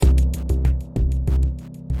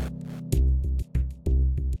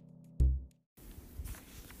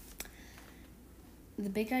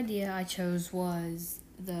big idea I chose was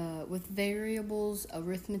with variables,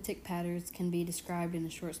 arithmetic patterns can be described in a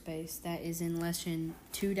short space. That is in lesson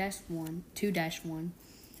 2-1.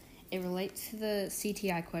 It relates to the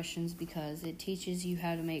CTI questions because it teaches you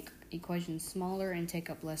how to make equations smaller and take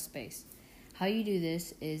up less space. How you do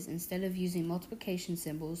this is instead of using multiplication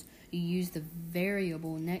symbols, you use the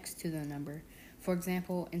variable next to the number. For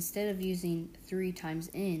example, instead of using 3 times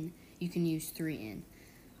n, you can use 3n.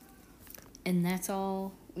 And that's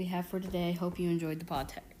all we have for today. Hope you enjoyed the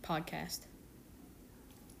podcast.